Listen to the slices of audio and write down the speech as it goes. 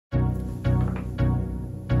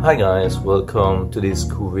Hi guys, welcome to this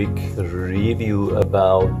quick review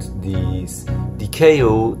about this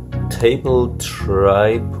Dikaou table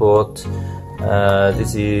tripod.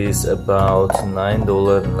 This is about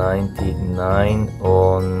 $9.99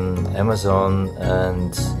 on Amazon,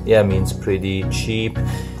 and yeah, means pretty cheap,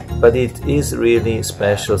 but it is really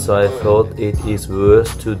special, so I thought it is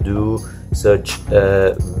worth to do such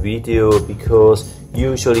a video, because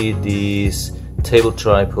usually these table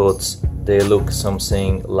tripods, they look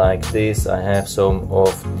something like this. I have some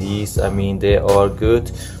of these. I mean, they are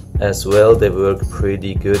good as well, they work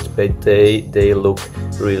pretty good, but they look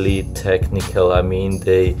really technical. I mean,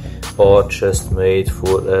 they are just made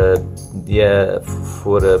for a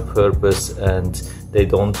purpose, and they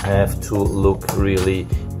don't have to look really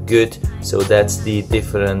good. So that's the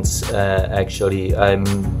difference. Actually,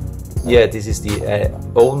 this is the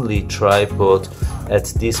only tripod at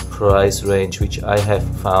this price range which I have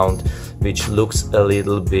found, which looks a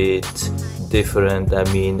little bit different. I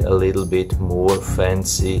mean, a little bit more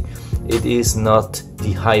fancy. It is not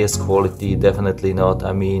the highest quality, definitely not.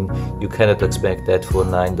 I mean, you cannot expect that for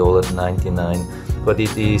 $9.99, but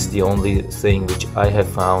it is the only thing which I have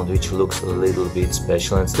found which looks a little bit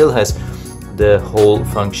special and still has the whole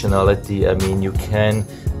functionality. I mean, you can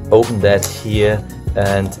open that here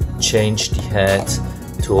and change the head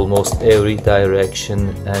to almost every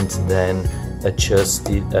direction, and then adjust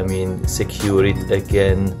it, I mean secure it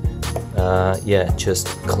again. Just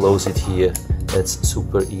close it here. That's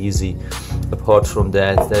super easy. Apart from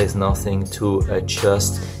that, there is nothing to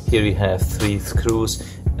adjust. Here you have 3 screws.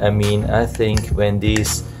 I mean, I think when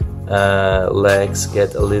these legs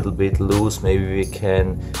get a little bit loose, maybe we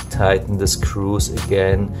can tighten the screws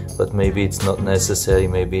again, but maybe it's not necessary.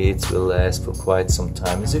 Maybe it will last for quite some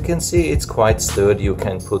time. As you can see, it's quite sturdy. You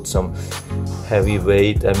can put some heavy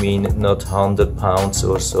weight, I mean not 100 pounds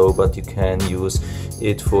or so, but you can use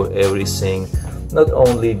it for everything. Not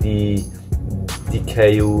only the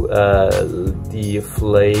Dikaou, the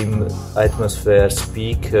flame atmosphere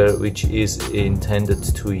speaker, which is intended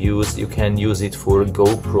to use, you can use it for a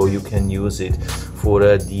GoPro, you can use it for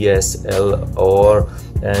a DSLR,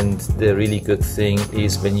 and the really good thing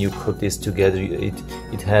is when you put this together,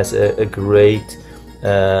 it has a great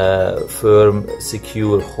firm,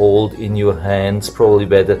 secure hold in your hands, probably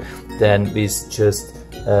better than with just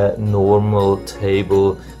a normal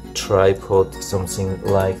table tripod, something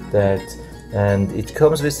like that. And it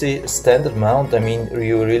comes with the standard mount. I mean,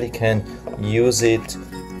 you really can use it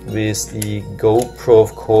with the GoPro.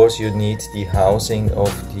 Of course, you need the housing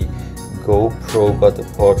of the GoPro, but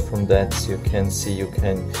apart from that, you can see you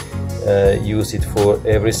can use it for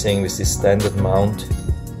everything with the standard mount.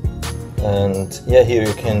 And yeah, here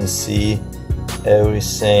you can see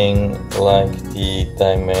everything, like the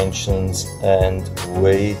dimensions and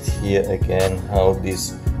weight. Here again, how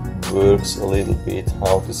this works a little bit,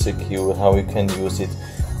 how to secure, how you can use it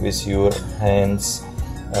with your hands.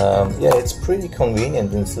 It's pretty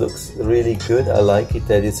convenient and it looks really good. I like it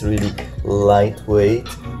that it's really lightweight.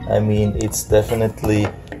 I mean, it's definitely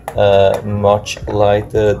much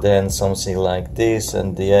lighter than something like this,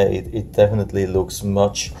 and yeah, it definitely looks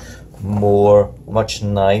much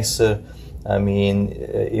nicer. I mean,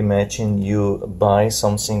 imagine you buy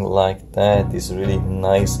something like that, this really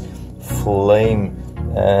nice flame,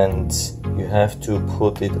 and you have to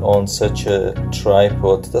put it on such a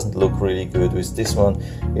tripod. It doesn't look really good. With this one,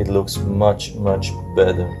 it looks much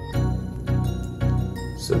better.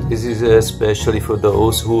 So this is especially for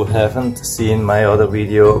those who haven't seen my other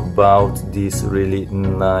video about this really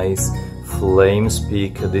nice flame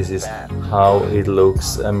speaker. This is how it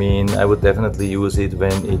looks. I mean, I would definitely use it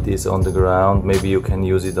when it is on the ground. Maybe you can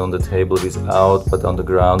use it on the table without, but on the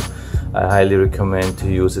ground I highly recommend to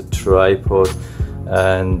use a tripod,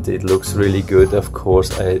 and it looks really good. Of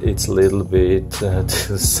course, it's a little bit to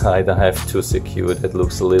the side. I have to secure it. It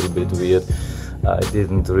looks a little bit weird. I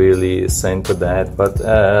didn't really center that, but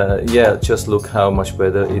yeah, just look how much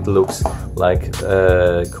better it looks like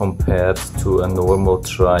compared to a normal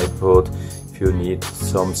tripod. If you need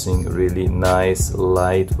something really nice,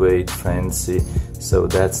 lightweight, fancy, so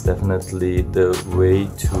that's definitely the way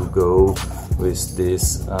to go with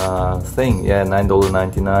this thing. Yeah,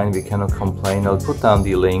 $9.99, we cannot complain. I'll put down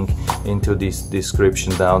the link into this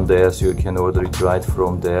description down there, so you can order it right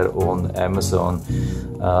from there on Amazon.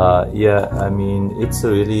 Yeah, I mean, it's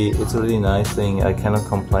a really nice thing. I cannot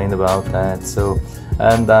complain about that. So,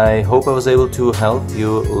 and I hope I was able to help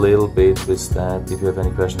you a little bit with that. If you have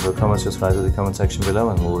any questions or comments, just write in the comment section below,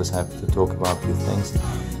 and I'm always happy to talk about these things.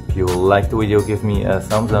 If you like the video, give me a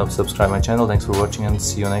thumbs up, subscribe my channel. Thanks for watching, and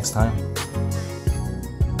see you next time.